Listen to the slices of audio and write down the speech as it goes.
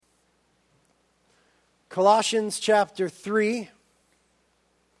Colossians chapter 3.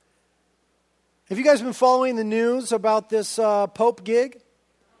 Have you guys been following the news about this Pope gig?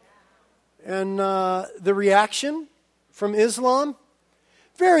 And the reaction from Islam?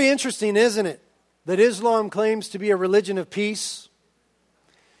 Very interesting, isn't it? That Islam claims to be a religion of peace.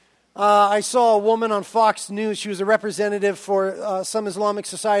 I saw a woman on Fox News. She was a representative for some Islamic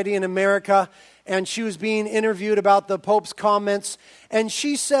society in America, and she was being interviewed about the Pope's comments, and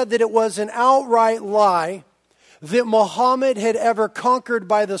she said that it was an outright lie that Muhammad had ever conquered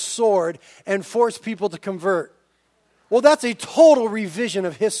by the sword and forced people to convert. Well, that's a total revision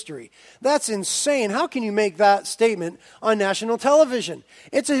of history. That's insane. How can you make that statement on national television?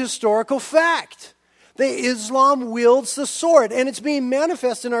 It's a historical fact. Islam wields the sword, and it's being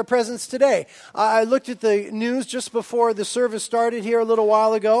manifest in our presence today. I looked at the news just before the service started here a little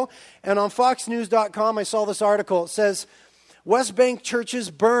while ago, and on foxnews.com I saw this article. It says, West Bank churches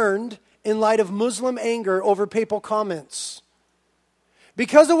burned in light of Muslim anger over papal comments.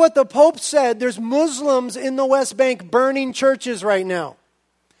 Because of what the Pope said, there's Muslims in the West Bank burning churches right now.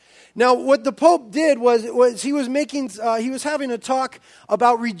 Now, what the Pope did was he was having a talk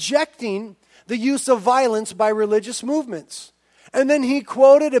about rejecting the use of violence by religious movements. And then he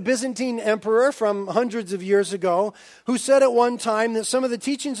quoted a Byzantine emperor from hundreds of years ago who said at one time that some of the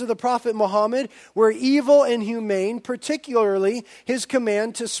teachings of the Prophet Muhammad were evil and inhumane, particularly his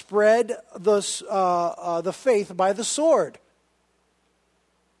command to spread the faith by the sword.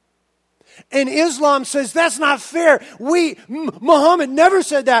 And Islam says, that's not fair. Muhammad never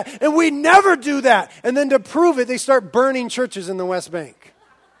said that, and we never do that. And then to prove it, they start burning churches in the West Bank.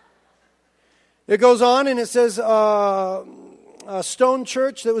 It goes on and it says, a stone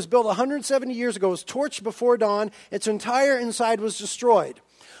church that was built 170 years ago was torched before dawn. Its entire inside was destroyed.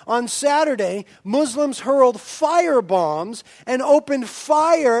 On Saturday, Muslims hurled fire bombs and opened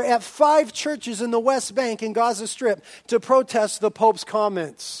fire at 5 churches in the West Bank and Gaza Strip to protest the Pope's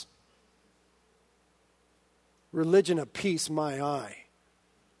comments. Religion of peace, my eye.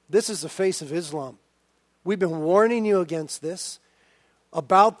 This is the face of Islam. We've been warning you against this,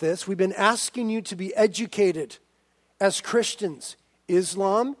 about this. We've been asking you to be educated as Christians.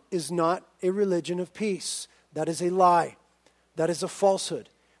 Islam is not a religion of peace. That is a lie. That is a falsehood.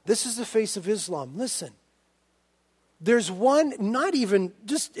 This is the face of Islam. Listen. There's one,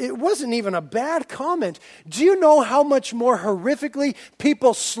 it wasn't even a bad comment. Do you know how much more horrifically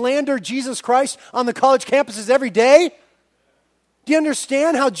people slander Jesus Christ on the college campuses every day? Do you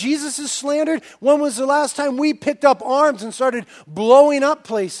understand how Jesus is slandered? When was the last time we picked up arms and started blowing up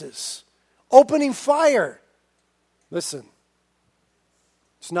places? Opening fire? Listen,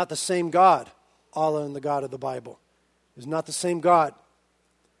 it's not the same God, Allah and the God of the Bible. It's not the same God.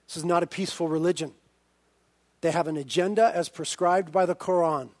 This is not a peaceful religion. They have an agenda as prescribed by the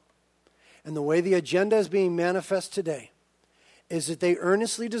Quran. And the way the agenda is being manifest today is that they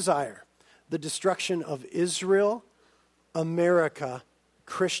earnestly desire the destruction of Israel, America,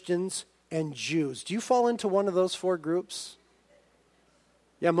 Christians, and Jews. Do you fall into one of those 4 groups?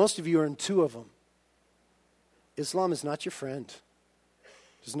 Yeah, most of you are in 2 of them. Islam is not your friend.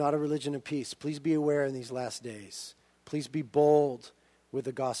 It is not a religion of peace. Please be aware in these last days. Please be bold with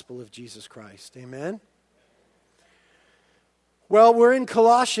the gospel of Jesus Christ. Amen? Well, we're in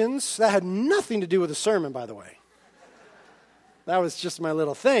Colossians. That had nothing to do with the sermon, by the way. That was just my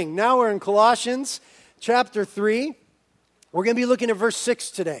little thing. Now we're in Colossians chapter 3. We're going to be looking at verse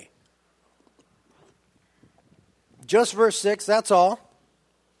 6 today. Just verse 6, that's all.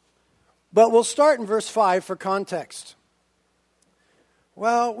 But we'll start in verse 5 for context.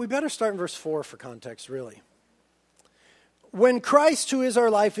 Well, we better start in verse 4 for context, really. When Christ, who is our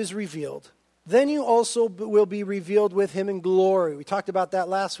life, is revealed, then you also will be revealed with him in glory. We talked about that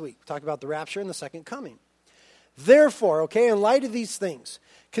last week. We talked about the rapture and the second coming. Therefore, in light of these things,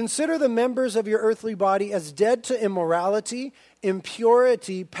 consider the members of your earthly body as dead to immorality,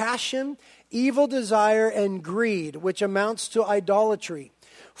 impurity, passion, evil desire, and greed, which amounts to idolatry.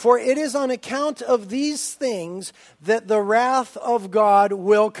 For it is on account of these things that the wrath of God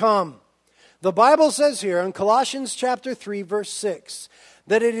will come. The Bible says here in Colossians chapter 3, verse 6,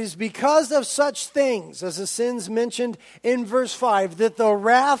 that it is because of such things, as the sins mentioned in verse 5, that the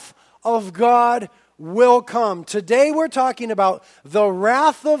wrath of God will come. Today we're talking about the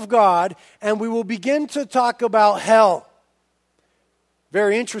wrath of God, and we will begin to talk about hell.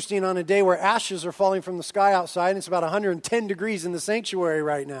 Very interesting on a day where ashes are falling from the sky outside, and it's about 110 degrees in the sanctuary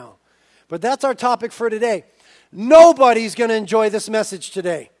right now. But that's our topic for today. Nobody's going to enjoy this message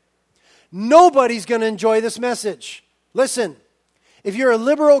today. Nobody's going to enjoy this message. Listen, if you're a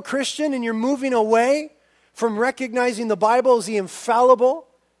liberal Christian and you're moving away from recognizing the Bible as the infallible,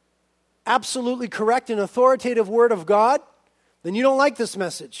 absolutely correct and authoritative Word of God, then you don't like this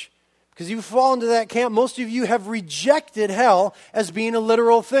message. Because you fall into that camp. Most of you have rejected hell as being a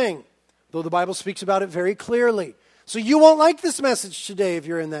literal thing, though the Bible speaks about it very clearly. So you won't like this message today if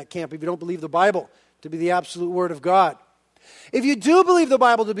you're in that camp, if you don't believe the Bible to be the absolute Word of God. If you do believe the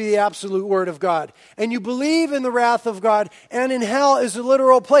Bible to be the absolute Word of God, and you believe in the wrath of God and in hell is a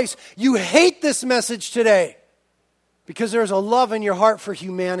literal place, you hate this message today because there's a love in your heart for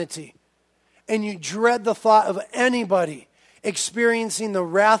humanity, and you dread the thought of anybody experiencing the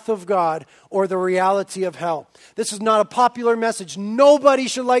wrath of God or the reality of hell. This is not a popular message. Nobody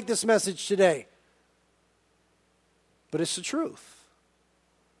should like this message today. But it's the truth.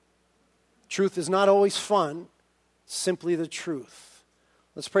 Truth is not always fun. It's simply the truth.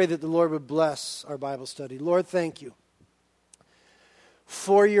 Let's pray that the Lord would bless our Bible study. Lord, thank you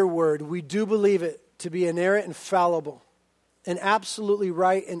for your word. We do believe it to be inerrant and fallible and absolutely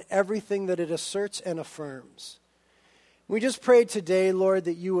right in everything that it asserts and affirms. We just pray today, Lord,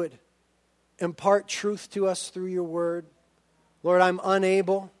 that you would impart truth to us through your word. Lord, I'm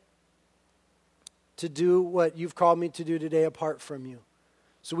unable to do what you've called me to do today apart from you.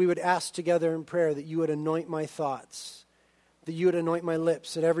 So we would ask together in prayer that you would anoint my thoughts, that you would anoint my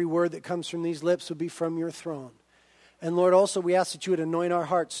lips, that every word that comes from these lips would be from your throne. And Lord, also we ask that you would anoint our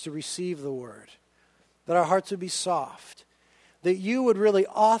hearts to receive the word, that our hearts would be soft, that you would really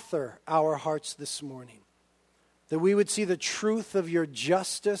author our hearts this morning, that we would see the truth of your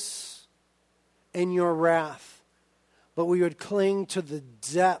justice and your wrath, but we would cling to the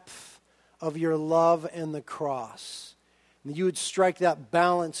depth of your love and the cross. And that you would strike that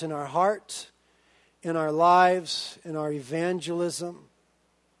balance in our heart, in our lives, in our evangelism.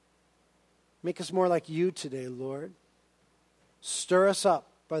 Make us more like you today, Lord. Stir us up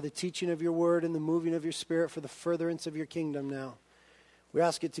by the teaching of your word and the moving of your Spirit for the furtherance of your kingdom now. We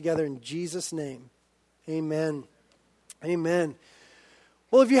ask it together in Jesus' name. Amen. Amen.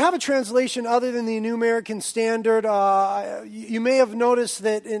 Well, if you have a translation other than the New American Standard, you may have noticed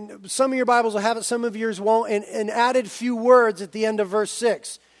that in some of your Bibles will have it, some of yours won't, and added few words at the end of verse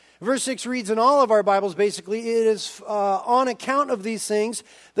 6. Verse 6 reads in all of our Bibles, basically, it is on account of these things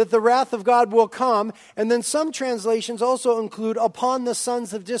that the wrath of God will come. And then some translations also include upon the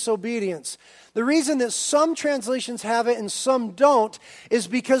sons of disobedience. The reason that some translations have it and some don't is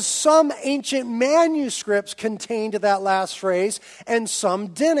because some ancient manuscripts contained that last phrase and some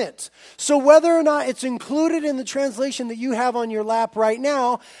didn't. So whether or not it's included in the translation that you have on your lap right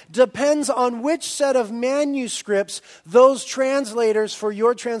now depends on which set of manuscripts those translators for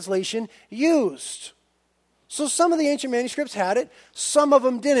your translation used. So some of the ancient manuscripts had it, some of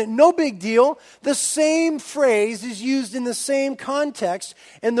them didn't. No big deal. The same phrase is used in the same context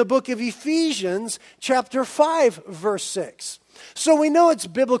in the book of Ephesians, chapter 5, verse 6. So we know it's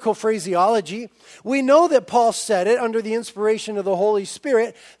biblical phraseology. We know that Paul said it under the inspiration of the Holy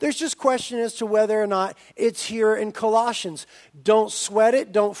Spirit. There's just question as to whether or not it's here in Colossians. Don't sweat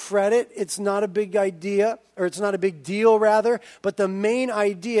it. Don't fret it. It's not a big idea, or it's not a big deal, rather. But the main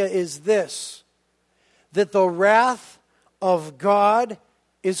idea is this: that the wrath of God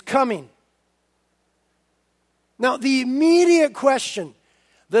is coming. Now, the immediate question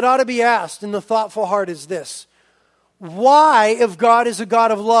that ought to be asked in the thoughtful heart is this: why, if God is a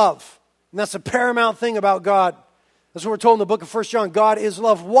God of love? And that's the paramount thing about God. That's what we're told in the book of 1 John. God is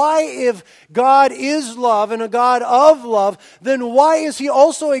love. Why, if God is love and a God of love, then why is he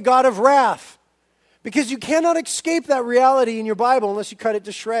also a God of wrath? Because you cannot escape that reality in your Bible unless you cut it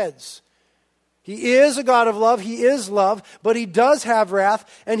to shreds. He is a God of love, he is love, but he does have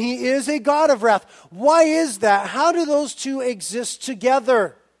wrath, and he is a God of wrath. Why is that? How do those two exist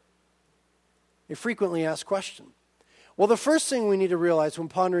together? A frequently asked question. Well, the first thing we need to realize when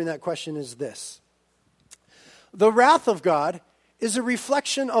pondering that question is this: the wrath of God is a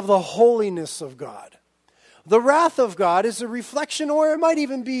reflection of the holiness of God. The wrath of God is a reflection, or it might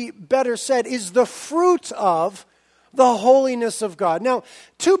even be better said, is the fruit of the holiness of God. Now,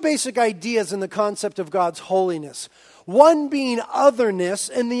 two basic ideas in the concept of God's holiness. One being otherness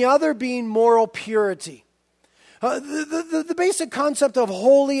and the other being moral purity. The basic concept of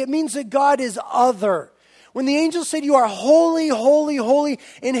holy, it means that God is other. When the angels said you are holy, holy, holy,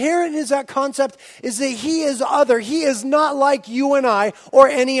 inherent in that concept is that he is other. He is not like you and I or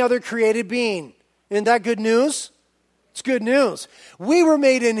any other created being. Isn't that good news? It's good news. We were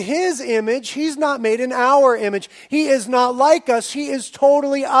made in his image. He's not made in our image. He is not like us. He is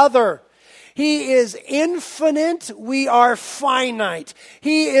totally other. He is infinite. We are finite.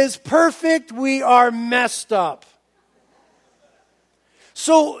 He is perfect. We are messed up.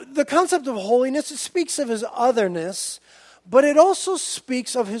 So the concept of holiness, it speaks of his otherness, but it also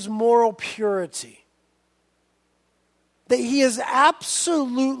speaks of his moral purity. That he is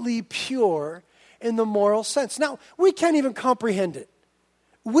absolutely pure in the moral sense. Now, we can't even comprehend it.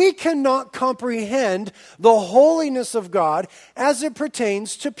 We cannot comprehend the holiness of God as it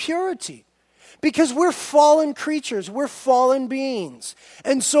pertains to purity. Because we're fallen creatures, we're fallen beings.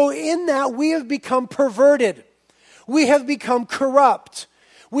 And so in that we have become perverted. We have become corrupt.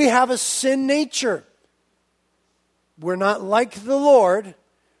 We have a sin nature. We're not like the Lord.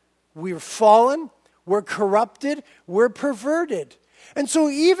 We're fallen, we're corrupted, we're perverted. And so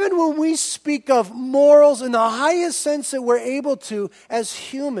even when we speak of morals in the highest sense that we're able to as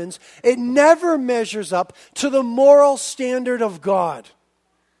humans, it never measures up to the moral standard of God.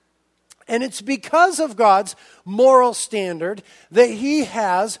 And it's because of God's moral standard that he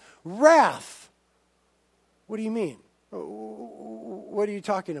has wrath. What do you mean? What are you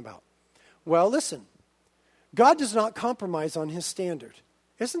talking about? Well, listen. God does not compromise on his standard.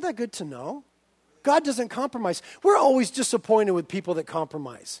 Isn't that good to know? God doesn't compromise. We're always disappointed with people that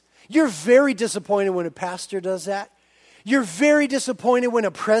compromise. You're very disappointed when a pastor does that. You're very disappointed when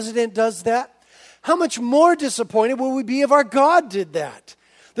a president does that. How much more disappointed would we be if our God did that?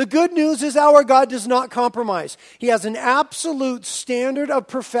 The good news is our God does not compromise. He has an absolute standard of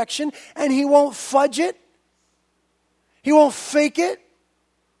perfection, and he won't fudge it. He won't fake it.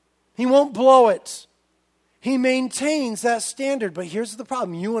 He won't blow it. He maintains that standard. But here's the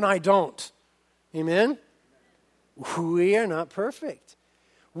problem. You and I don't. Amen? We are not perfect.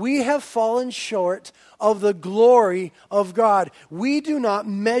 We have fallen short of the glory of God. We do not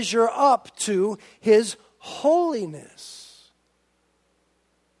measure up to his holiness.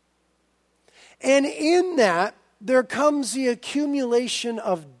 And in that, there comes the accumulation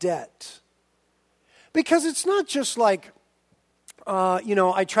of debt. Because it's not just like,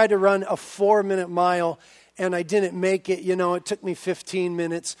 I tried to run a 4-minute mile and I didn't make it. It took me 15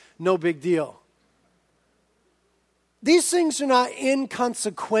 minutes. No big deal. These things are not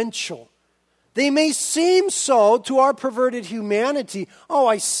inconsequential. They may seem so to our perverted humanity. Oh,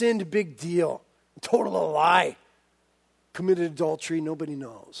 I sinned, big deal. Total lie. Committed adultery, nobody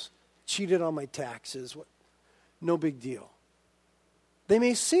knows. Cheated on my taxes. No big deal. They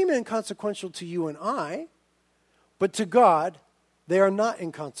may seem inconsequential to you and I, but to God, they are not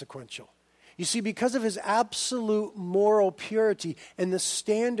inconsequential. You see, because of his absolute moral purity and the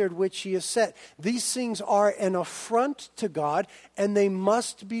standard which he has set, these things are an affront to God, and they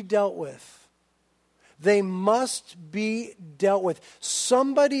must be dealt with. They must be dealt with.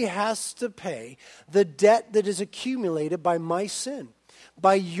 Somebody has to pay the debt that is accumulated by my sin,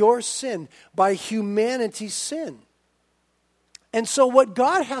 by your sin, by humanity's sin. And so what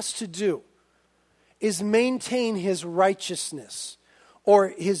God has to do is maintain his righteousness or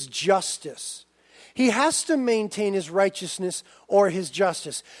his justice. He has to maintain his righteousness or his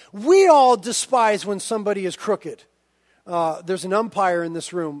justice. We all despise when somebody is crooked. There's an umpire in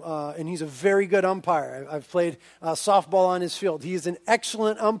this room, and he's a very good umpire. I've played softball on his field. He is an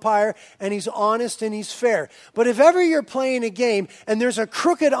excellent umpire, and he's honest and he's fair. But if ever you're playing a game and there's a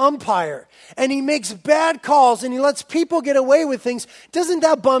crooked umpire, and he makes bad calls and he lets people get away with things, doesn't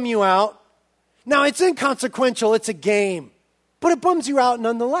that bum you out? Now, it's inconsequential. It's a game. But it bums you out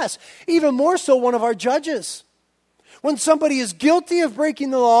nonetheless. Even more so one of our judges. When somebody is guilty of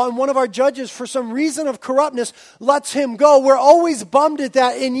breaking the law and one of our judges, for some reason of corruptness, lets him go, we're always bummed at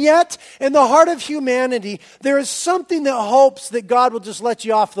that. And yet, in the heart of humanity, there is something that hopes that God will just let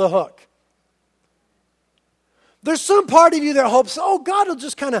you off the hook. There's some part of you that hopes, God will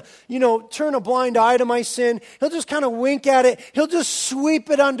just kind of, turn a blind eye to my sin. He'll just kind of wink at it. He'll just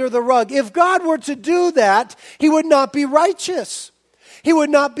sweep it under the rug. If God were to do that, he would not be righteous. He would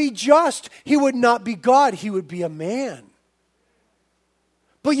not be just. He would not be God. He would be a man.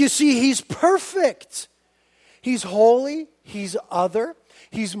 But you see, he's perfect. He's holy. He's other.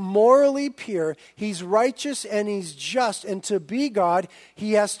 He's morally pure. He's righteous and he's just. And to be God,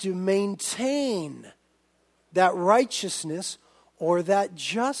 he has to maintain that righteousness or that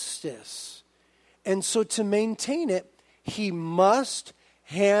justice. And so to maintain it, he must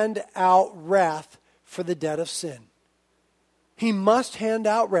hand out wrath for the debt of sin. He must hand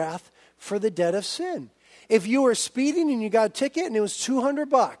out wrath for the debt of sin. If you were speeding and you got a ticket and it was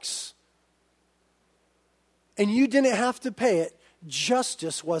 $200 and you didn't have to pay it,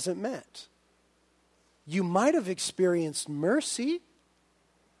 justice wasn't met. You might have experienced mercy.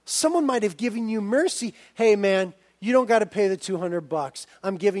 Someone might have given you mercy. Hey man, you don't got to pay the $200.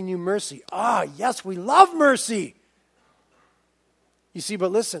 I'm giving you mercy. Yes, we love mercy. You see,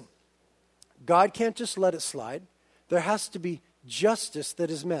 but listen, God can't just let it slide. There has to be justice that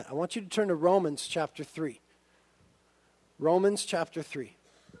is met. I want you to turn to Romans chapter 3. Romans chapter 3.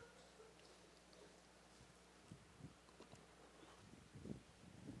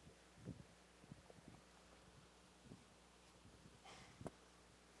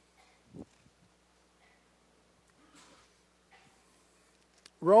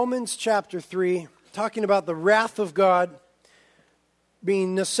 Romans chapter 3, talking about the wrath of God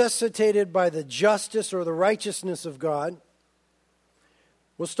being necessitated by the justice or the righteousness of God.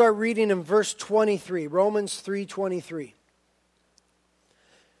 We'll start reading in verse 23, Romans 3:23.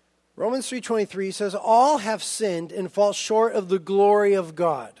 Romans 3:23 says, all have sinned and fall short of the glory of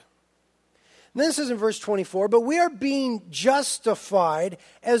God. And then it says in verse 24, but we are being justified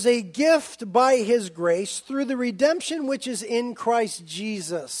as a gift by His grace through the redemption which is in Christ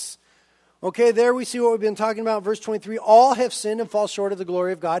Jesus. Okay, there we see what we've been talking about. Verse 23, all have sinned and fall short of the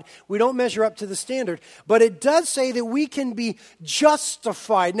glory of God. We don't measure up to the standard. But it does say that we can be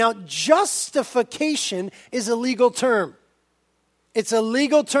justified. Now, justification is a legal term. It's a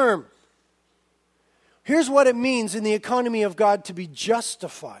legal term. Here's what it means in the economy of God to be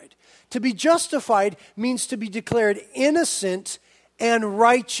justified. To be justified means to be declared innocent and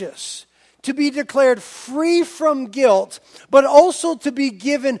righteous. To be declared free from guilt, but also to be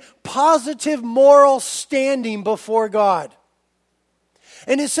given positive moral standing before God.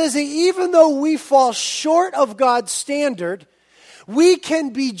 And it says that even though we fall short of God's standard, we can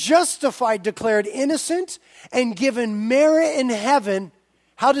be justified, declared innocent, and given merit in heaven.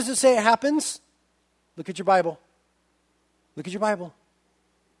 How does it say it happens? Look at your Bible. Look at your Bible.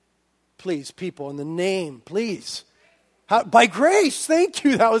 Please, people, in the name, please. By grace. Thank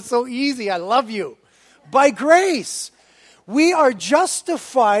you. That was so easy. I love you. By grace. We are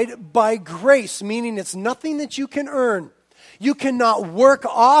justified by grace, meaning it's nothing that you can earn. You cannot work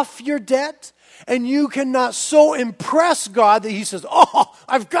off your debt, and you cannot so impress God that He says, oh,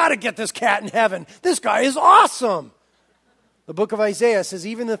 I've got to get this cat in heaven. This guy is awesome. The book of Isaiah says,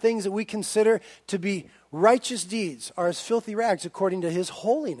 even the things that we consider to be righteous deeds are as filthy rags according to His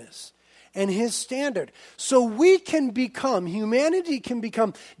holiness and His standard. So we can become, humanity can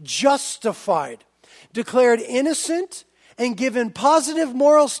become justified, declared innocent, and given positive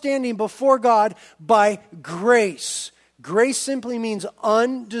moral standing before God by grace. Grace simply means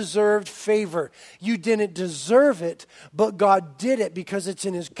undeserved favor. You didn't deserve it, but God did it because it's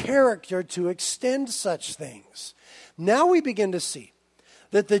in His character to extend such things. Now we begin to see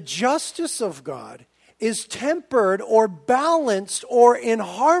that the justice of God is tempered or balanced or in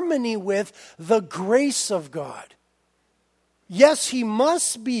harmony with the grace of God. Yes, He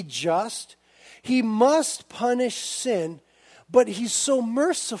must be just. He must punish sin, but He's so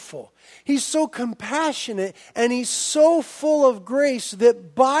merciful. He's so compassionate, and He's so full of grace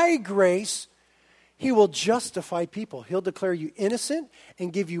that by grace, He will justify people. He'll declare you innocent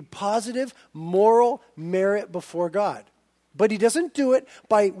and give you positive moral merit before God. But He doesn't do it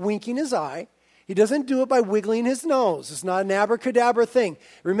by winking His eye. He doesn't do it by wiggling His nose. It's not an abracadabra thing.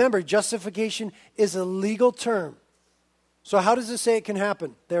 Remember, justification is a legal term. So how does it say it can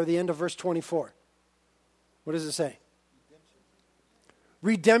happen? There at the end of verse 24. What does it say?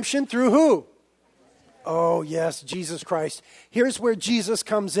 Redemption through who? Oh, yes, Jesus Christ. Here's where Jesus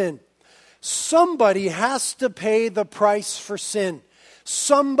comes in. Somebody has to pay the price for sin.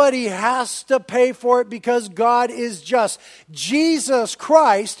 Somebody has to pay for it because God is just. Jesus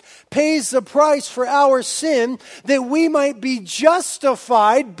Christ pays the price for our sin that we might be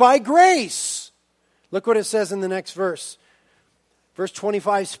justified by grace. Look what it says in the next verse. Verse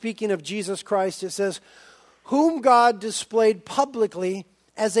 25, speaking of Jesus Christ, it says, whom God displayed publicly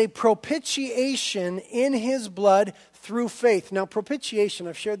as a propitiation in His blood through faith. Now, propitiation,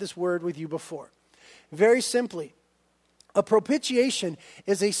 I've shared this word with you before. Very simply, a propitiation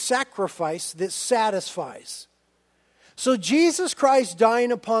is a sacrifice that satisfies. So Jesus Christ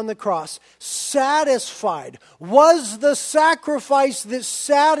dying upon the cross satisfied, was the sacrifice that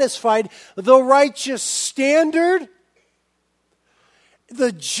satisfied the righteous standard,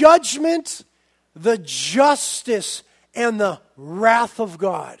 the judgment, the justice, and the wrath of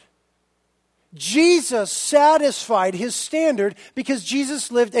God. Jesus satisfied His standard because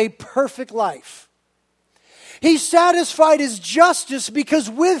Jesus lived a perfect life. He satisfied His justice because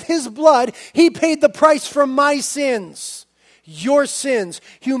with His blood, He paid the price for my sins, your sins,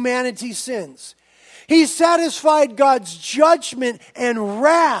 humanity's sins. He satisfied God's judgment and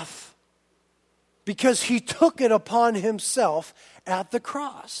wrath because He took it upon Himself at the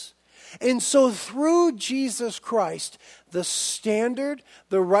cross. And so through Jesus Christ, the standard,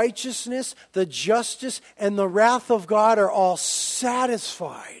 the righteousness, the justice, and the wrath of God are all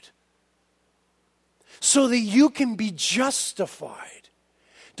satisfied, so that you can be justified.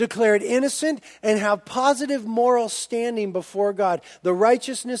 declared innocent, and have positive moral standing before God. The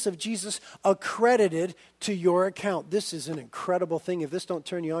righteousness of Jesus accredited to your account. This is an incredible thing. If this don't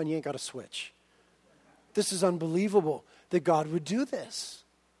turn you on, you ain't got to switch. This is unbelievable that God would do this.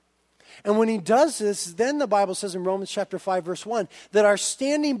 And when he does this, then the Bible says in Romans chapter 5, verse 1, that our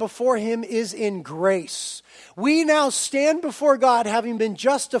standing before him is in grace. We now stand before God having been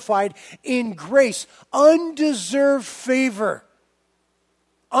justified in grace, undeserved favor.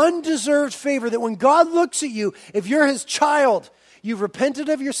 Undeserved favor, that when God looks at you, if you're his child, you've repented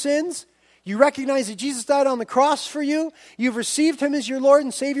of your sins, you recognize that Jesus died on the cross for you, you've received him as your Lord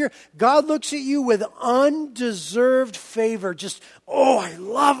and Savior, God looks at you with undeserved favor. Just, oh, I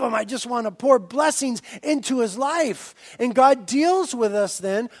love him. I just want to pour blessings into his life. And God deals with us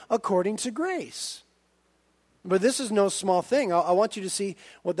then according to grace. But this is no small thing. I want you to see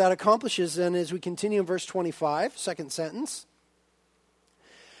what that accomplishes then as we continue in verse 25, second sentence.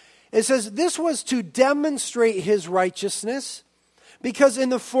 It says, this was to demonstrate his righteousness, because in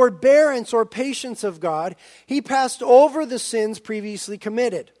the forbearance or patience of God, he passed over the sins previously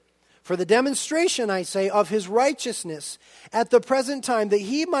committed. For the demonstration, I say, of his righteousness at the present time, that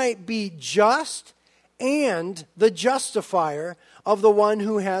he might be just and the justifier of the one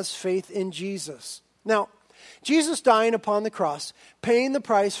who has faith in Jesus. Now, Jesus dying upon the cross, paying the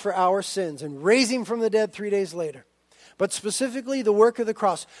price for our sins, and raising from the dead 3 days later. But specifically, the work of the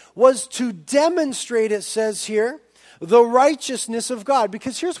cross was to demonstrate, it says here, the righteousness of God.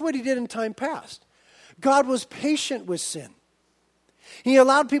 Because here's what he did in time past. God was patient with sin. He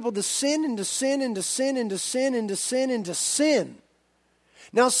allowed people to sin and to sin and to sin and to sin and to sin and to sin.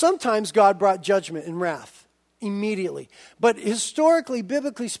 Now, sometimes God brought judgment and wrath immediately. But historically,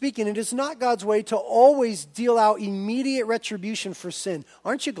 biblically speaking, it is not God's way to always deal out immediate retribution for sin.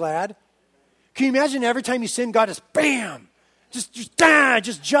 Aren't you glad? Can you imagine every time you sin, God just bam,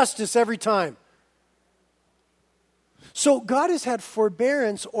 just justice every time. So God has had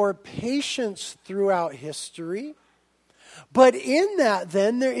forbearance or patience throughout history. But in that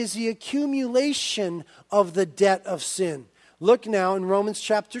then there is the accumulation of the debt of sin. Look now in Romans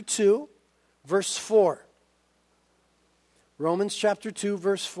chapter 2, verse 4. Romans chapter 2,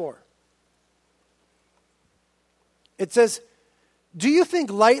 verse 4. It says, do you think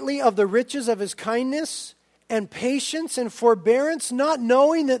lightly of the riches of his kindness and patience and forbearance, not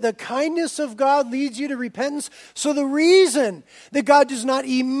knowing that the kindness of God leads you to repentance? So the reason that God does not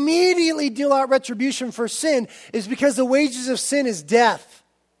immediately deal out retribution for sin is because the wages of sin is death.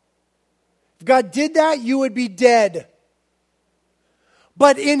 If God did that, you would be dead.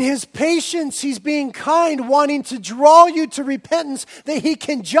 But in his patience, he's being kind, wanting to draw you to repentance that he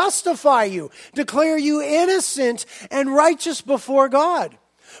can justify you, declare you innocent and righteous before God.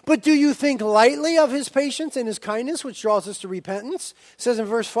 But do you think lightly of his patience and his kindness, which draws us to repentance? It says in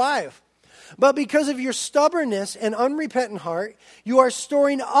verse 5, but because of your stubbornness and unrepentant heart, you are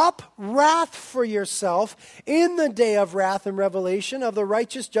storing up wrath for yourself in the day of wrath and revelation of the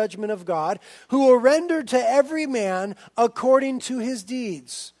righteous judgment of God, who will render to every man according to his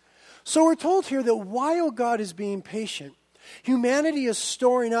deeds. So we're told here that while God is being patient, humanity is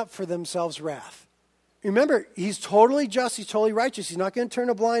storing up for themselves wrath. Remember, he's totally just, he's totally righteous. He's not going to turn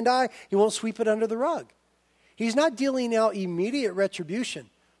a blind eye. He won't sweep it under the rug. He's not dealing out immediate retribution,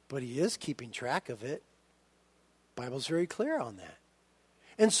 but he is keeping track of it. The Bible's very clear on that.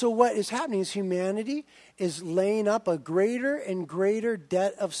 And so what is happening is humanity is laying up a greater and greater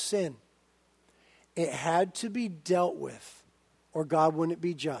debt of sin. It had to be dealt with, or God wouldn't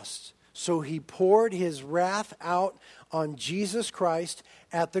be just. So he poured his wrath out on Jesus Christ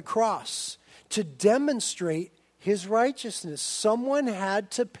at the cross to demonstrate his righteousness. Someone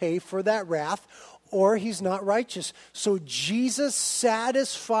had to pay for that wrath, or he's not righteous. So Jesus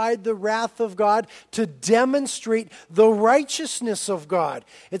satisfied the wrath of God to demonstrate the righteousness of God.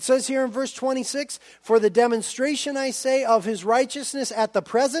 It says here in verse 26, for the demonstration, I say, of his righteousness at the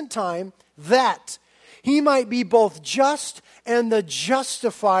present time, that he might be both just and the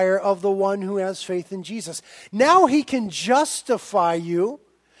justifier of the one who has faith in Jesus. Now he can justify you,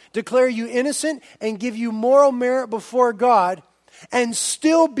 declare you innocent, and give you moral merit before God, and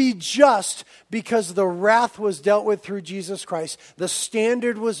still be just because the wrath was dealt with through Jesus Christ. The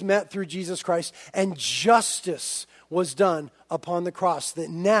standard was met through Jesus Christ, and justice was done upon the cross, that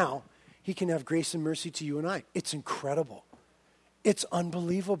now he can have grace and mercy to you and I. It's incredible. It's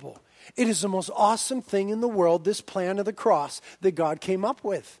unbelievable. It is the most awesome thing in the world, this plan of the cross that God came up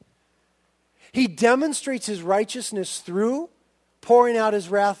with. He demonstrates his righteousness through pouring out his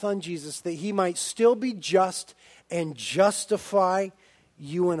wrath on Jesus, that he might still be just and justify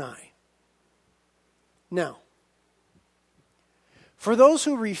you and I. Now, For those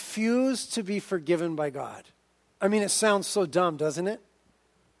who refuse to be forgiven by God. I mean, it sounds so dumb, doesn't it?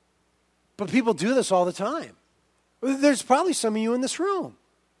 But people do this all the time. There's probably some of you in this room.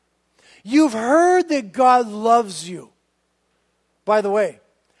 You've heard that God loves you. By the way,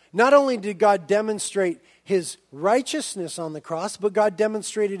 not only did God demonstrate his righteousness on the cross, but God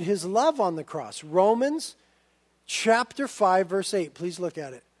demonstrated his love on the cross. Romans chapter 5, verse 8. Please look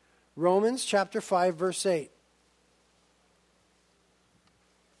at it. Romans chapter 5, verse 8.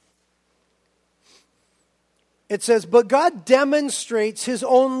 It says, but God demonstrates his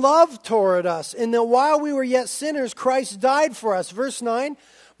own love toward us, in that while we were yet sinners, Christ died for us. Verse 9,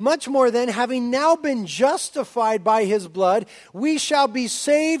 much more then, having now been justified by his blood, we shall be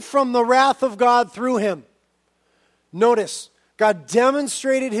saved from the wrath of God through him. Notice, God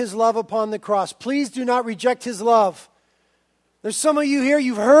demonstrated his love upon the cross. Please do not reject his love. There's some of you here,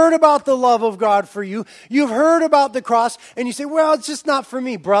 you've heard about the love of God for you. You've heard about the cross, and you say, well, it's just not for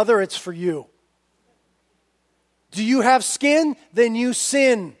me. Brother, it's for you. Do you have skin? Then you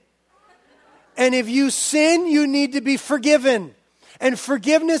sin. And if you sin, you need to be forgiven. And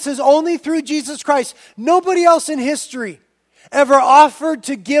forgiveness is only through Jesus Christ. Nobody else in history ever offered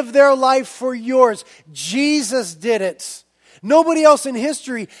to give their life for yours. Jesus did it. Nobody else in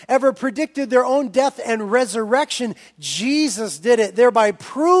history ever predicted their own death and resurrection. Jesus did it, thereby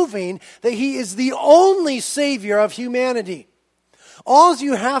proving that he is the only Savior of humanity. All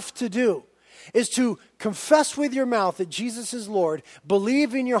you have to do is to confess with your mouth that Jesus is Lord,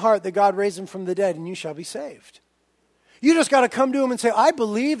 believe in your heart that God raised him from the dead, and you shall be saved. You just got to come to him and say, I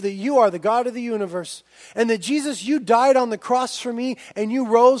believe that you are the God of the universe, and that Jesus, you died on the cross for me, and you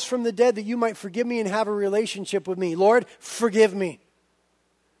rose from the dead that you might forgive me and have a relationship with me. Lord, forgive me.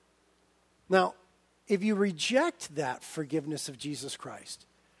 Now, if you reject that forgiveness of Jesus Christ,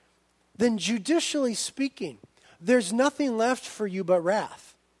 then judicially speaking, there's nothing left for you but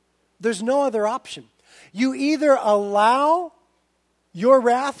wrath. There's no other option. You either allow your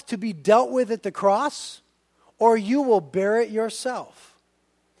wrath to be dealt with at the cross, or you will bear it yourself.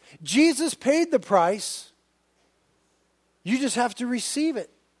 Jesus paid the price. You just have to receive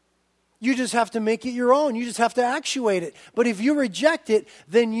it. You just have to make it your own. You just have to actuate it. But if you reject it,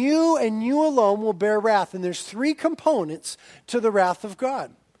 then you and you alone will bear wrath. And there's three components to the wrath of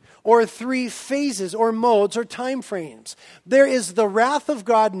God, or three phases or modes or time frames. There is the wrath of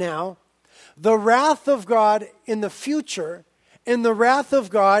God now, the wrath of God in the future, and the wrath of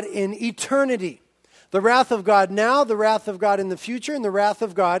God in eternity. The wrath of God now, the wrath of God in the future, and the wrath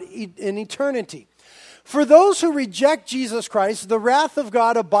of God in eternity. For those who reject Jesus Christ, the wrath of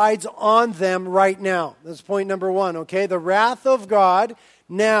God abides on them right now. That's point number one, okay? The wrath of God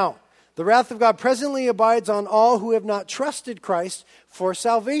now. The wrath of God presently abides on all who have not trusted Christ for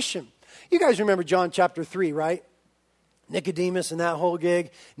salvation. You guys remember John chapter 3, right? Nicodemus and that whole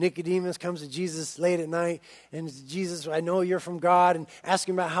gig. Nicodemus comes to Jesus late at night, and Jesus, I know you're from God, and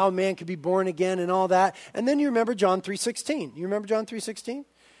asking about how man could be born again and all that. And then you remember John 3:16. You remember John 3:16?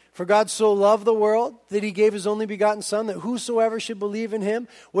 For God so loved the world that he gave his only begotten Son, that whosoever should believe in him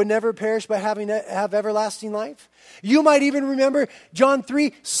would never perish but have everlasting life. You might even remember John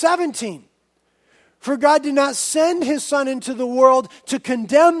 3:17. For God did not send his Son into the world to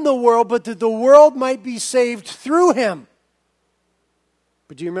condemn the world, but that the world might be saved through him.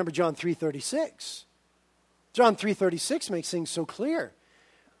 But do you remember John 3:36? John 3:36 makes things so clear.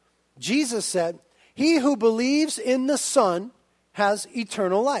 Jesus said, he who believes in the Son has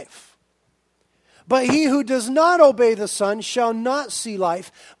eternal life. But he who does not obey the Son shall not see life,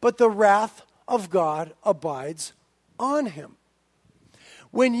 but the wrath of God abides on him.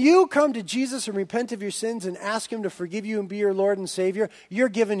 When you come to Jesus and repent of your sins and ask him to forgive you and be your Lord and Savior, you're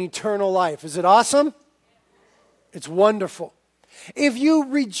given eternal life. Is it awesome? It's wonderful. If you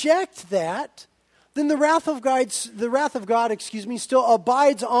reject that, then the wrath of God, still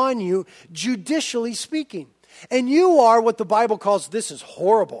abides on you, judicially speaking. And you are what the Bible calls, this is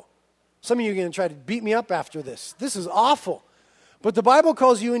horrible. Some of you are going to try to beat me up after this. This is awful. But the Bible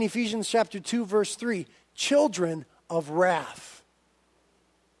calls you in Ephesians chapter 2, verse 3, children of wrath.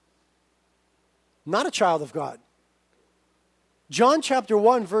 Not a child of God. John chapter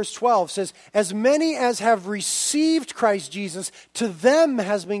 1, verse 12 says, as many as have received Christ Jesus, to them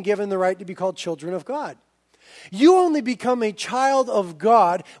has been given the right to be called children of God. You only become a child of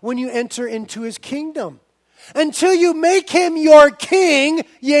God when you enter into his kingdom. Until you make him your king,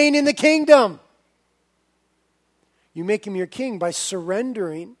 you ain't in the kingdom. You make him your king by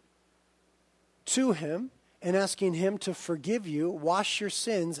surrendering to him and asking him to forgive you, wash your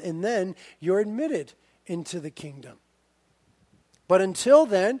sins, and then you're admitted into the kingdom. But until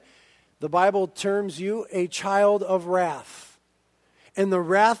then, the Bible terms you a child of wrath. and the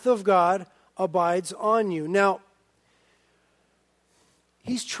wrath of God abides on you. Now,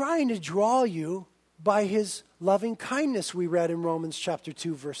 he's trying to draw you by his loving kindness we read in Romans chapter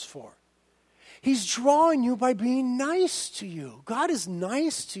 2, verse 4. He's drawing you by being nice to you. God is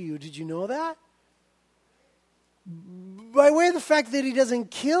nice to you. Did you know that? By way of the fact that he doesn't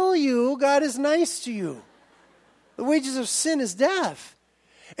kill you, God is nice to you. The wages of sin is death.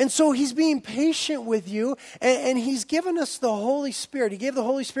 And so he's being patient with you, and he's given us the Holy Spirit. He gave the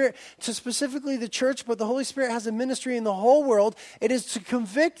Holy Spirit to specifically the church, but the Holy Spirit has a ministry in the whole world. It is to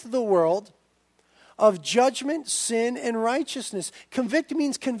convict the world of judgment, sin, and righteousness. Convict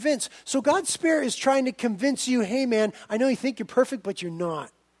means convince. So God's Spirit is trying to convince you, hey man, I know you think you're perfect, but you're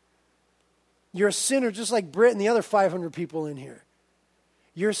not. You're a sinner just like Britt and the other 500 people in here.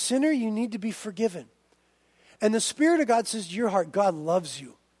 You're a sinner, you need to be forgiven. And the Spirit of God says to your heart, God loves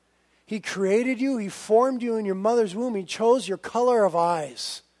you. He created you, He formed you in your mother's womb. He chose your color of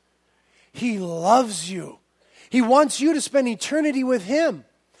eyes. He loves you. He wants you to spend eternity with Him.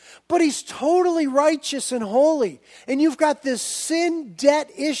 But He's totally righteous and holy. And you've got this sin debt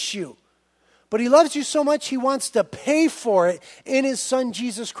issue. But He loves you so much, He wants to pay for it in His Son,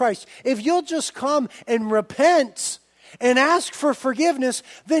 Jesus Christ. If you'll just come and repent and ask for forgiveness,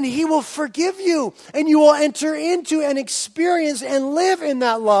 then He will forgive you. And you will enter into and experience and live in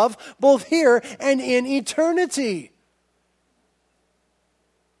that love, both here and in eternity.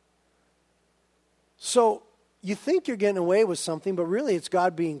 So, you think you're getting away with something, but really it's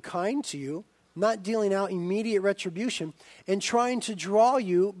God being kind to you, not dealing out immediate retribution, and trying to draw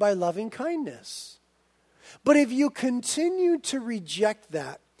you by loving kindness. But if you continue to reject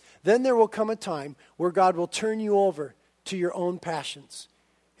that, then there will come a time where God will turn you over to your own passions.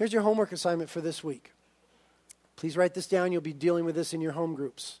 Here's your homework assignment for this week. Please write this down. You'll be dealing with this in your home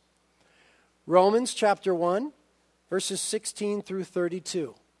groups. Romans chapter 1, verses 16 through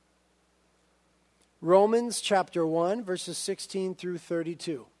 32. Romans chapter 1, verses 16 through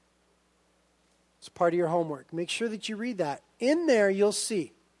 32. It's part of your homework. Make sure that you read that. In there, you'll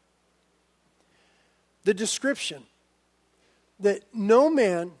see the description that no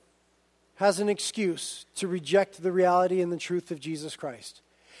man has an excuse to reject the reality and the truth of Jesus Christ.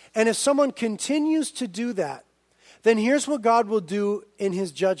 And if someone continues to do that, then here's what God will do in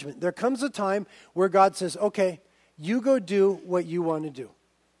His judgment. There comes a time where God says, okay, you go do what you want to do.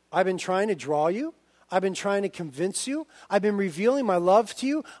 I've been trying to draw you. I've been trying to convince you. I've been revealing my love to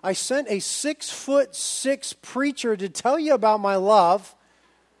you. I sent a 6'6" preacher to tell you about my love.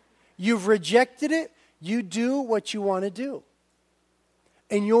 You've rejected it. You do what you want to do.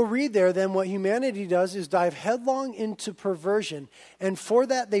 And you'll read there then what humanity does is dive headlong into perversion. And for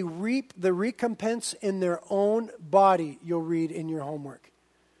that they reap the recompense in their own body, you'll read in your homework.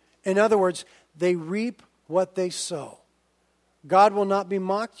 In other words, they reap what they sow. God will not be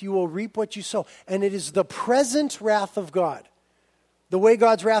mocked. You will reap what you sow. And it is the present wrath of God. The way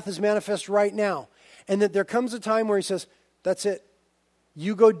God's wrath is manifest right now. And that there comes a time where He says, that's it.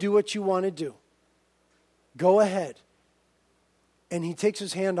 You go do what you want to do. Go ahead. And He takes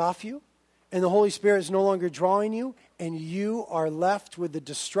His hand off you. And the Holy Spirit is no longer drawing you. And you are left with the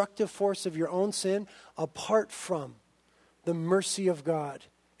destructive force of your own sin apart from the mercy of God.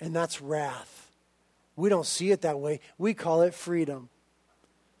 And that's wrath. We don't see it that way. We call it freedom.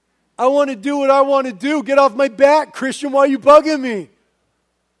 I want to do what I want to do. Get off my back, Christian. Why are you bugging me?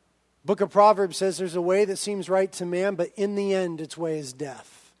 Book of Proverbs says there's a way that seems right to man, but in the end, its way is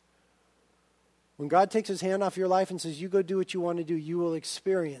death. When God takes His hand off your life and says, you go do what you want to do, you will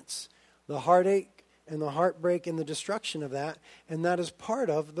experience the heartache and the heartbreak and the destruction of that. And that is part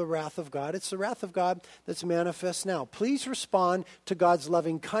of the wrath of God. It's the wrath of God that's manifest now. Please respond to God's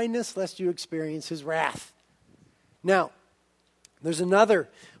loving kindness lest you experience His wrath. Now, there's another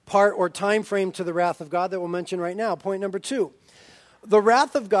part or time frame to the wrath of God that we'll mention right now. Point number 2. The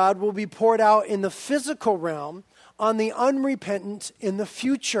wrath of God will be poured out in the physical realm on the unrepentant in the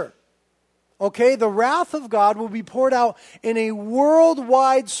future. Okay, the wrath of God will be poured out in a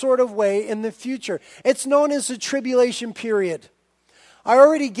worldwide sort of way in the future. It's known as the tribulation period. I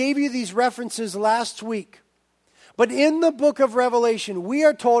already gave you these references last week. But in the book of Revelation, we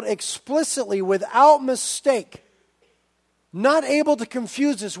are told explicitly, without mistake, not able to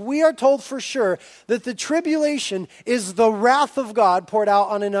confuse us, we are told for sure that the tribulation is the wrath of God poured out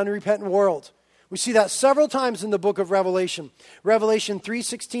on an unrepentant world. We see that several times in the book of Revelation. Revelation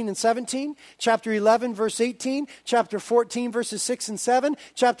 3:16 and 17, chapter 11, verse 18, chapter 14, verses 6 and 7,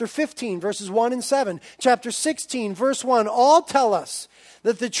 chapter 15, verses 1 and 7, chapter 16, verse 1, all tell us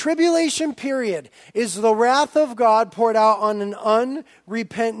that the tribulation period is the wrath of God poured out on an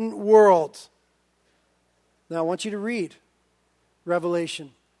unrepentant world. Now I want you to read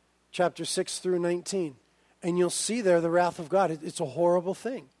Revelation chapter 6 through 19. And you'll see there the wrath of God. It's a horrible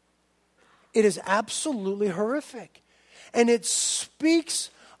thing. It is absolutely horrific. And it speaks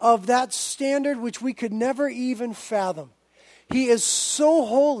of that standard which we could never even fathom. He is so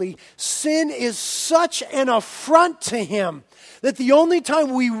holy. Sin is such an affront to him that the only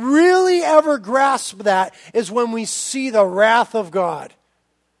time we really ever grasp that is when we see the wrath of God.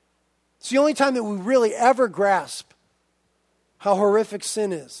 It's the only time that we really ever grasp how horrific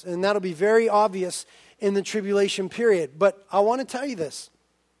sin is. And that'll be very obvious in the tribulation period. But I want to tell you this.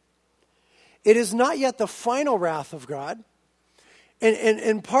 It is not yet the final wrath of God.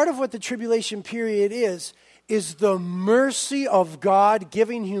 And part of what the tribulation period is the mercy of God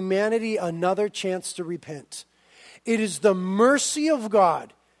giving humanity another chance to repent. It is the mercy of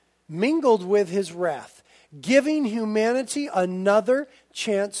God mingled with his wrath, giving humanity another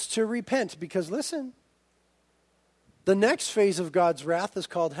chance to repent. Because listen, the next phase of God's wrath is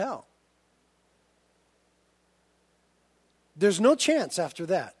called hell. There's no chance after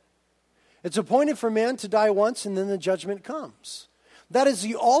that. It's appointed for man to die once, and then the judgment comes. That is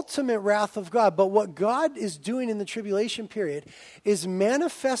the ultimate wrath of God. But what God is doing in the tribulation period is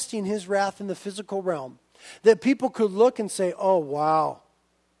manifesting his wrath in the physical realm, that people could look and say, oh, wow,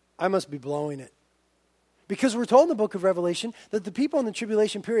 I must be blowing it. Because we're told in the book of Revelation that the people in the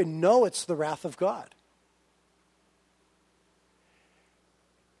tribulation period know it's the wrath of God.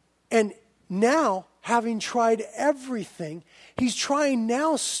 And now, having tried everything, he's trying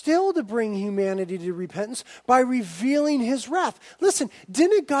now still to bring humanity to repentance by revealing his wrath. Listen,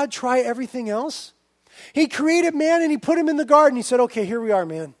 didn't God try everything else? He created man and he put him in the garden. He said, okay, here we are,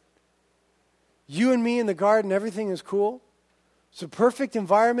 man. You and me in the garden, everything is cool. It's a perfect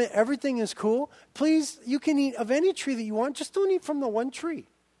environment. Everything is cool. Please, you can eat of any tree that you want. Just don't eat from the one tree.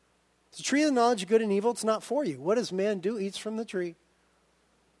 It's the tree of the knowledge of good and evil. It's not for you. What does man do? Eats from the tree.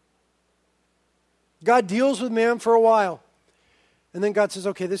 God deals with man for a while. And then God says,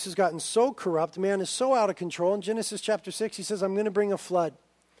 okay, this has gotten so corrupt. Man is so out of control. In Genesis chapter 6, he says, I'm going to bring a flood.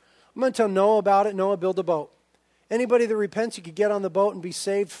 I'm going to tell Noah about it. Noah, build a boat. Anybody that repents, you could get on the boat and be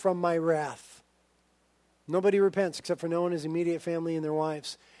saved from my wrath. Nobody repents except for Noah and his immediate family and their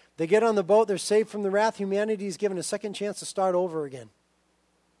wives. They get on the boat. They're saved from the wrath. Humanity is given a second chance to start over again.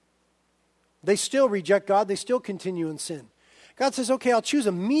 They still reject God. They still continue in sin. God says, okay, I'll choose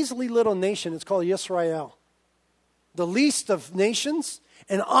a measly little nation. It's called Yisrael. The least of nations,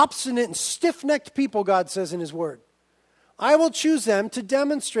 an obstinate and stiff-necked people, God says in his word. I will choose them to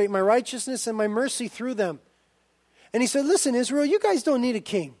demonstrate my righteousness and my mercy through them. And he said, listen, Israel, you guys don't need a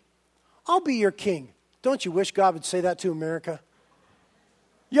king. I'll be your king. Don't you wish God would say that to America?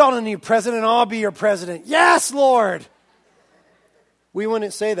 Y'all don't need a president. I'll be your president. Yes, Lord. We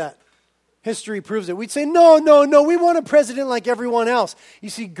wouldn't say that. History proves it. We'd say, no, we want a president like everyone else. You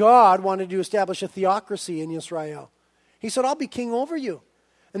see, God wanted to establish a theocracy in Israel. He said, I'll be king over you.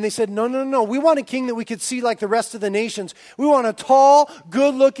 And they said, no. We want a king that we could see like the rest of the nations. We want a tall,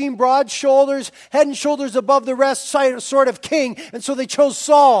 good-looking, broad shoulders, head and shoulders above the rest sort of king. And so they chose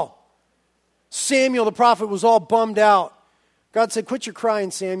Saul. Samuel, the prophet, was all bummed out. God said, quit your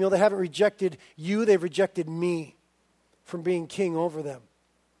crying, Samuel. They haven't rejected you. They've rejected me from being king over them.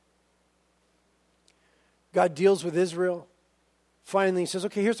 God deals with Israel. Finally, he says,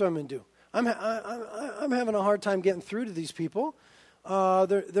 okay, here's what I'm going to do. I'm having a hard time getting through to these people.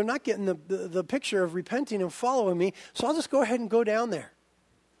 They're not getting the picture of repenting and following me, so I'll just go ahead and go down there.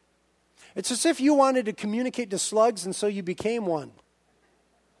 It's as if you wanted to communicate to slugs, and so you became one.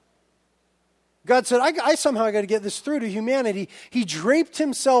 God said, I somehow got to get this through to humanity. He draped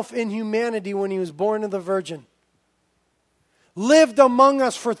himself in humanity when he was born of the Virgin. Lived among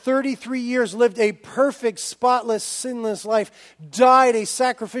us for 33 years, lived a perfect, spotless, sinless life, died a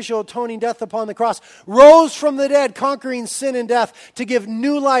sacrificial, atoning death upon the cross, rose from the dead, conquering sin and death to give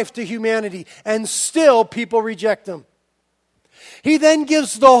new life to humanity, and still people reject him. He then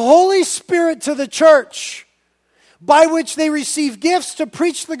gives the Holy Spirit to the church, by which they receive gifts to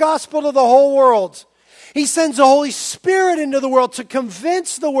preach the gospel to the whole world. He sends the Holy Spirit into the world to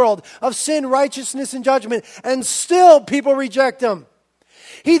convince the world of sin, righteousness, and judgment, and still people reject him.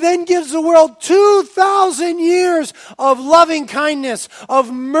 He then gives the world 2,000 years of loving kindness,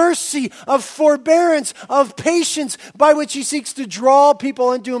 of mercy, of forbearance, of patience, by which he seeks to draw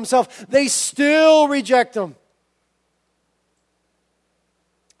people into himself. They still reject him.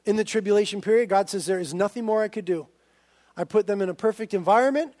 In the tribulation period, God says, there is nothing more I could do. I put them in a perfect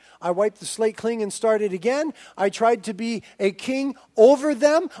environment. I wiped the slate clean and started again. I tried to be a king over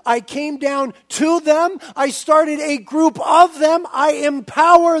them. I came down to them. I started a group of them. I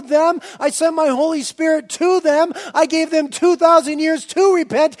empowered them. I sent my Holy Spirit to them. I gave them 2,000 years to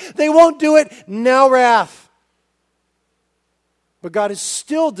repent. They won't do it. Now wrath. But God is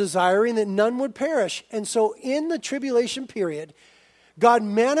still desiring that none would perish. And so in the tribulation period, God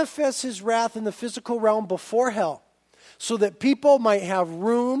manifests his wrath in the physical realm before hell, so that people might have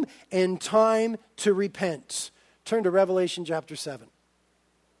room and time to repent. Turn to Revelation chapter 7.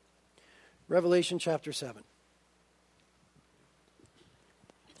 Revelation chapter 7.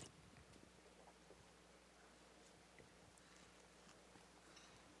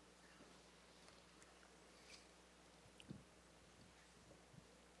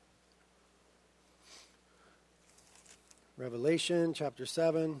 Revelation chapter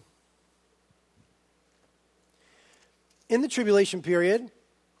 7. In the tribulation period,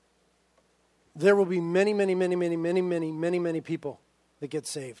 there will be many people that get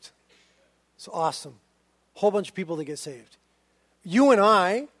saved. It's awesome. A whole bunch of people that get saved. You and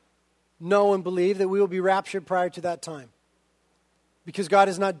I know and believe that we will be raptured prior to that time, because God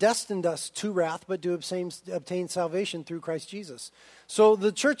has not destined us to wrath, but to obtain salvation through Christ Jesus. So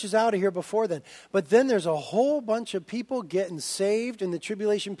the church is out of here before then. But then there's a whole bunch of people getting saved in the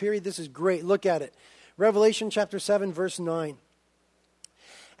tribulation period. This is great. Look at it. Revelation chapter 7, verse 9.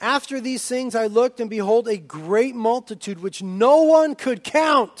 After these things I looked, and behold, a great multitude which no one could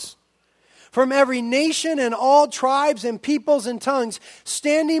count, from every nation and all tribes and peoples and tongues,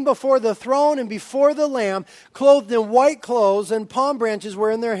 standing before the throne and before the Lamb, clothed in white clothes, and palm branches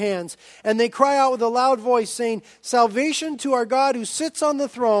were in their hands. And they cry out with a loud voice, saying, Salvation to our God who sits on the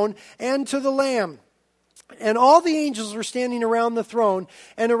throne and to the Lamb. And all the angels were standing around the throne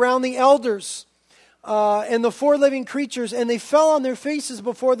and around the elders and the four living creatures, and they fell on their faces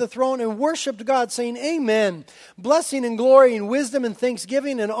before the throne and worshipped God, saying, Amen. Blessing and glory and wisdom and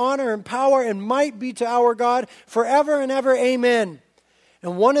thanksgiving and honor and power and might be to our God forever and ever. Amen.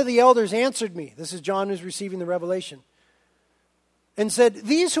 And one of the elders answered me. This is John who's receiving the revelation. And said,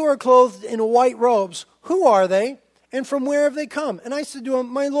 These who are clothed in white robes, who are they? And from where have they come? And I said to him,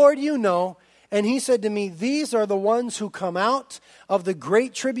 My Lord, you know. And he said to me, These are the ones who come out of the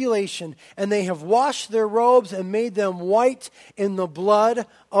great tribulation, and they have washed their robes and made them white in the blood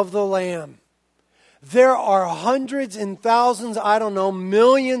of the Lamb. There are hundreds and thousands, I don't know,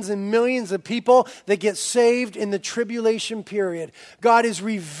 millions and millions of people that get saved in the tribulation period. God is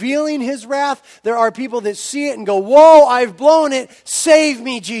revealing his wrath. There are people that see it and go, Whoa, I've blown it. Save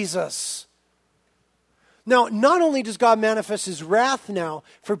me, Jesus. Now, not only does God manifest his wrath now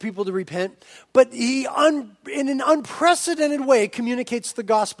for people to repent, but he, in an unprecedented way, communicates the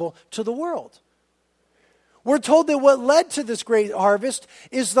gospel to the world. We're told that what led to this great harvest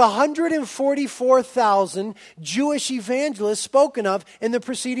is the 144,000 Jewish evangelists spoken of in the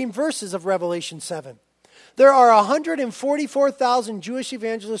preceding verses of Revelation 7. There are 144,000 Jewish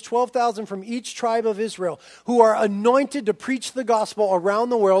evangelists, 12,000 from each tribe of Israel, who are anointed to preach the gospel around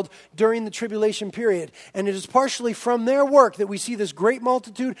the world during the tribulation period. And it is partially from their work that we see this great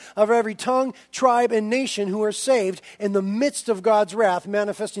multitude of every tongue, tribe, and nation who are saved in the midst of God's wrath,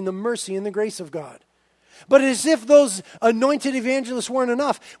 manifesting the mercy and the grace of God. But as if those anointed evangelists weren't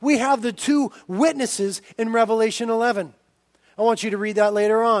enough, we have the two witnesses in Revelation 11. I want you to read that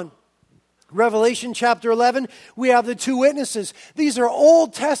later on. Revelation chapter 11, we have the two witnesses. These are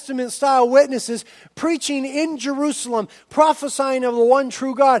Old Testament style witnesses preaching in Jerusalem, prophesying of the one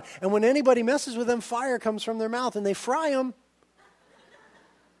true God. And when anybody messes with them, fire comes from their mouth and they fry them.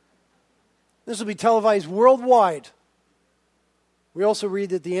 This will be televised worldwide. We also read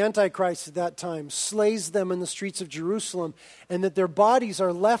that the Antichrist at that time slays them in the streets of Jerusalem, and that their bodies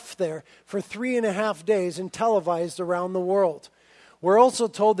are left there for 3.5 days and televised around the world. We're also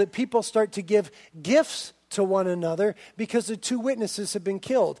told that people start to give gifts to one another because the two witnesses have been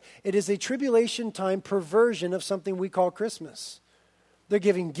killed. It is a tribulation time perversion of something we call Christmas. They're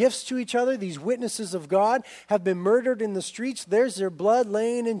giving gifts to each other. These witnesses of God have been murdered in the streets. There's their blood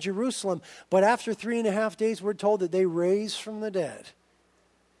laying in Jerusalem. But after 3.5 days, we're told that they raise from the dead.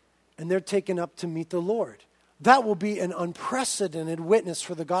 And they're taken up to meet the Lord. That will be an unprecedented witness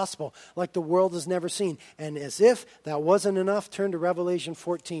for the gospel like the world has never seen. And as if that wasn't enough, turn to Revelation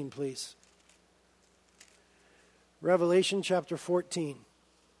 14, please. Revelation chapter 14.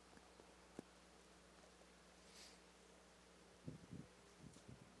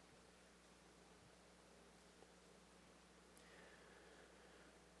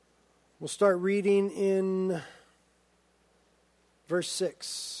 We'll start reading in verse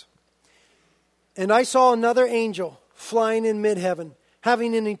 6. And I saw another angel flying in mid-heaven,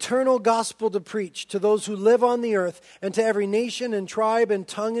 having an eternal gospel to preach to those who live on the earth and to every nation and tribe and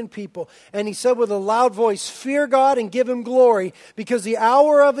tongue and people. And he said with a loud voice, fear God and give him glory, because the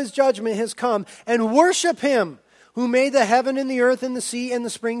hour of his judgment has come, and worship him who made the heaven and the earth and the sea and the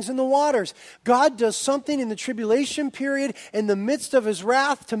springs and the waters. God does something in the tribulation period, in the midst of his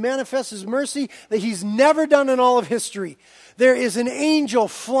wrath, to manifest his mercy that he's never done in all of history. There is an angel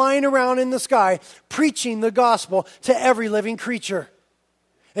flying around in the sky preaching the gospel to every living creature.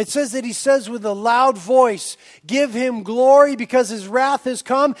 It says that he says with a loud voice, give him glory because his wrath has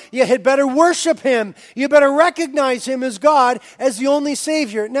come. You had better worship him. You better recognize him as God, as the only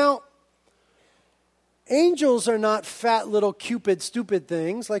Savior. Now, angels are not fat little Cupid stupid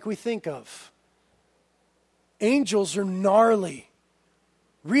things like we think of. Angels are gnarly.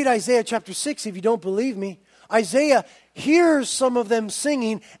 Read Isaiah chapter 6 if you don't believe me. Isaiah hears some of them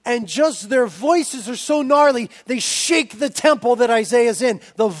singing, and just their voices are so gnarly, they shake the temple that Isaiah's in.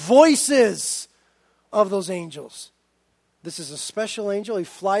 The voices of those angels. This is a special angel. He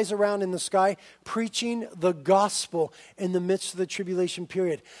flies around in the sky preaching the gospel in the midst of the tribulation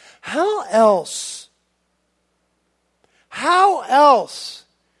period. How else,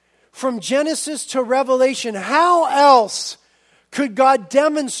 from Genesis to Revelation, how else could God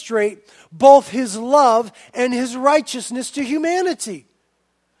demonstrate both his love and his righteousness to humanity?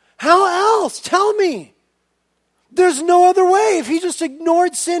 How else? Tell me. There's no other way. If he just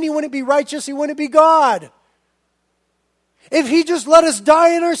ignored sin, he wouldn't be righteous, he wouldn't be God. If he just let us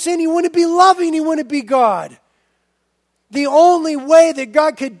die in our sin, he wouldn't be loving, he wouldn't be God. The only way that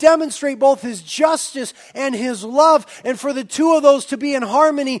God could demonstrate both his justice and his love, and for the two of those to be in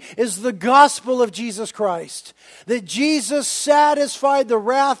harmony, is the gospel of Jesus Christ. That Jesus satisfied the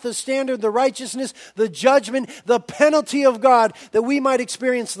wrath, the standard, the righteousness, the judgment, the penalty of God, that we might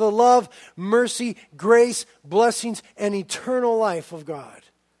experience the love, mercy, grace, blessings, and eternal life of God.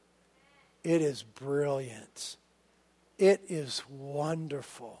 It is brilliant. It is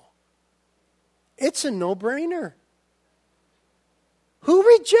wonderful. It's a no-brainer. Who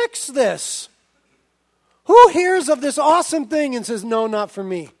rejects this? Who hears of this awesome thing and says, no, not for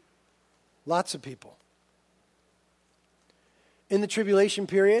me? Lots of people. In the tribulation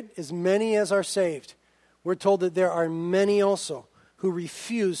period, as many as are saved, we're told that there are many also who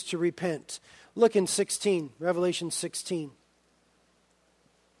refuse to repent. Look in 16, Revelation 16.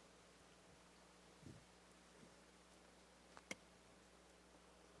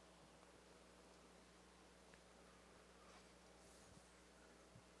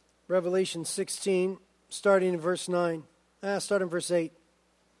 Revelation 16, starting in verse 9. Start in verse 8.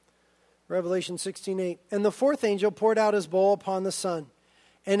 Revelation 16:8. And the fourth angel poured out his bowl upon the sun,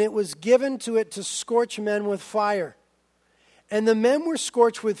 and it was given to it to scorch men with fire. And the men were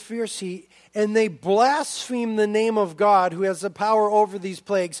scorched with fierce heat, and they blasphemed the name of God, who has the power over these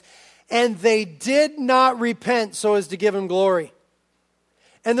plagues. And they did not repent so as to give him glory.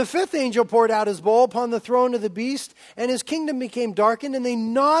 And the fifth angel poured out his bowl upon the throne of the beast, and his kingdom became darkened, and they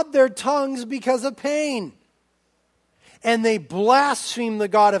gnawed their tongues because of pain. And they blasphemed the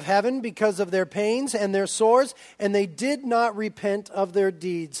God of heaven because of their pains and their sores, and they did not repent of their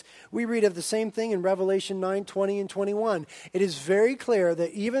deeds. We read of the same thing in Revelation 9, 20 and 21. It is very clear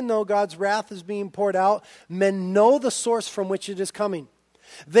that even though God's wrath is being poured out, men know the source from which it is coming.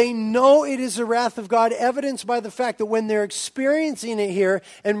 They know it is the wrath of God, evidenced by the fact that when they're experiencing it here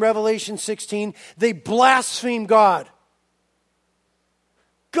in Revelation 16, they blaspheme God.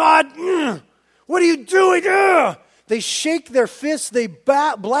 God, what are you doing? They shake their fists, they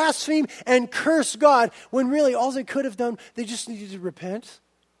blaspheme and curse God, when really all they could have done, they just needed to repent.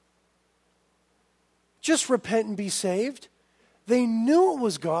 Just repent and be saved. They knew it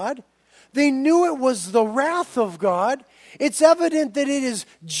was God. They knew it was the wrath of God. It's evident that it is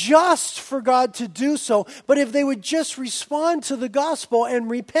just for God to do so, but if they would just respond to the gospel and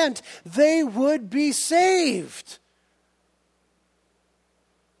repent, they would be saved.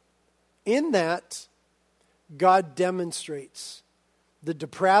 In that, God demonstrates the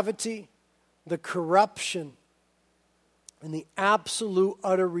depravity, the corruption, and the absolute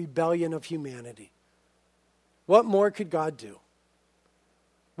utter rebellion of humanity. What more could God do?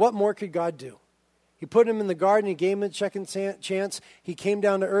 What more could God do? He put him in the garden. He gave him a second chance. He came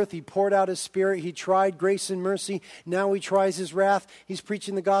down to earth. He poured out his spirit. He tried grace and mercy. Now he tries his wrath. He's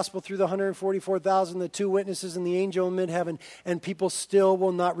preaching the gospel through the 144,000, the two witnesses, and the angel in mid-heaven, and people still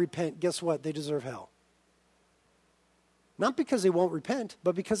will not repent. Guess what? They deserve hell. Not because they won't repent,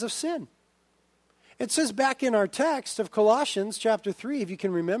 but because of sin. It says back in our text of Colossians chapter 3, if you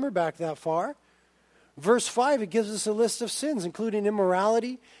can remember back that far, verse 5, it gives us a list of sins, including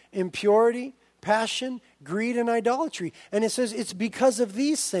immorality, impurity, passion, greed, and idolatry. And it says it's because of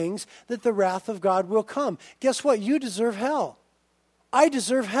these things that the wrath of God will come. Guess what? You deserve hell. I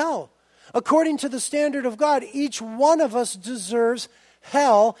deserve hell. According to the standard of God, each one of us deserves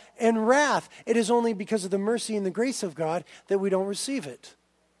hell and wrath. It is only because of the mercy and the grace of God that we don't receive it.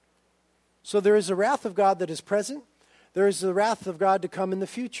 So there is a wrath of God that is present. There is the wrath of God to come in the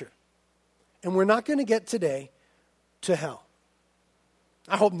future. And we're not going to get today to hell.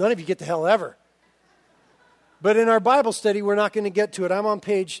 I hope none of you get to hell ever. But in our Bible study, we're not going to get to it. I'm on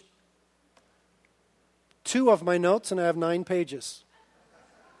page 2 of my notes, and I have 9 pages.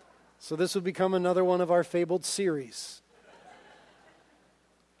 So this will become another one of our fabled series.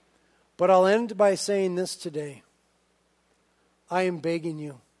 But I'll end by saying this today. I am begging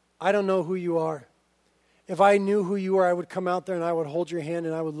you. I don't know who you are. If I knew who you are, I would come out there and I would hold your hand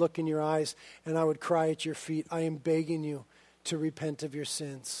and I would look in your eyes and I would cry at your feet. I am begging you to repent of your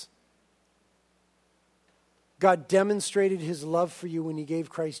sins. God demonstrated his love for you when he gave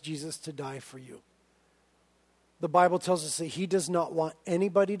Christ Jesus to die for you. The Bible tells us that he does not want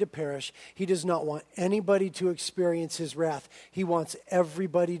anybody to perish. He does not want anybody to experience his wrath. He wants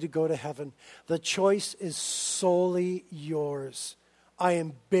everybody to go to heaven. The choice is solely yours. I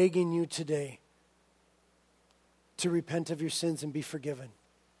am begging you today to repent of your sins and be forgiven.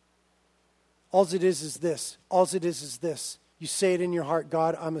 All it is this. All it is this. You say it in your heart,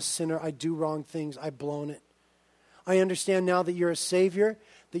 God, I'm a sinner. I do wrong things. I've blown it. I understand now that you're a Savior,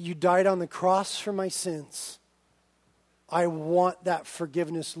 that you died on the cross for my sins. I want that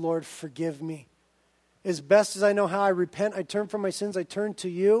forgiveness, Lord, forgive me. As best as I know how, I repent, I turn from my sins, I turn to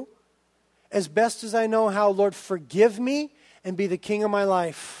you. As best as I know how, Lord, forgive me and be the king of my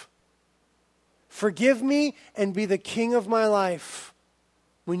life. Forgive me and be the king of my life.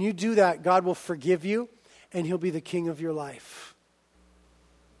 When you do that, God will forgive you and he'll be the king of your life.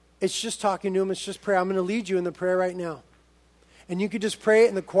 It's just talking to him, it's just prayer. I'm going to lead you in the prayer right now. And you could just pray it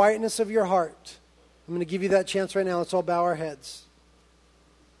in the quietness of your heart. I'm going to give you that chance right now. Let's all bow our heads.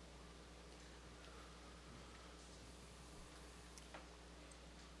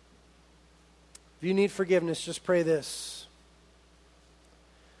 If you need forgiveness, just pray this.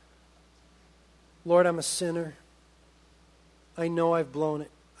 Lord, I'm a sinner. I know I've blown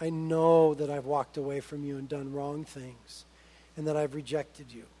it. I know that I've walked away from you and done wrong things and that I've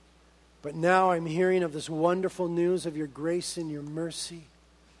rejected you. But now I'm hearing of this wonderful news of your grace and your mercy,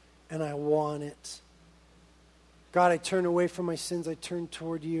 and I want it. God, I turn away from my sins. I turn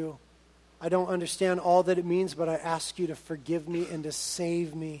toward you. I don't understand all that it means, but I ask you to forgive me and to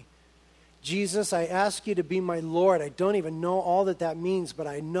save me. Jesus, I ask you to be my Lord. I don't even know all that means, but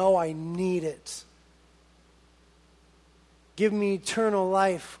I know I need it. Give me eternal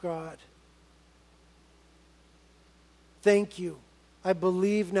life, God. Thank you. I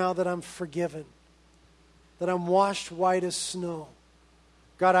believe now that I'm forgiven, that I'm washed white as snow.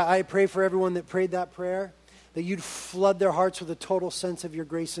 God, I pray for everyone that prayed that prayer, that you'd flood their hearts with a total sense of your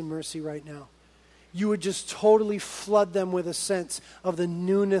grace and mercy right now. You would just totally flood them with a sense of the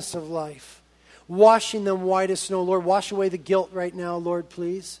newness of life. Washing them white as snow. Lord, wash away the guilt right now, Lord,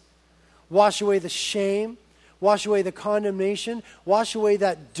 please. Wash away the shame. Wash away the condemnation. Wash away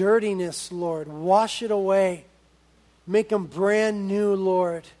that dirtiness, Lord. Wash it away. Make them brand new,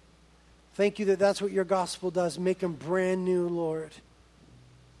 Lord. Thank you that that's what your gospel does. Make them brand new, Lord.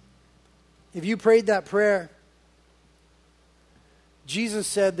 If you prayed that prayer, Jesus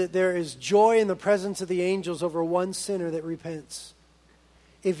said that there is joy in the presence of the angels over one sinner that repents.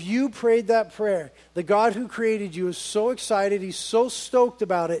 If you prayed that prayer, the God who created you is so excited, he's so stoked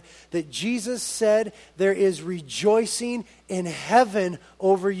about it, that Jesus said there is rejoicing in heaven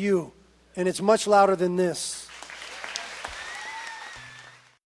over you. And it's much louder than this.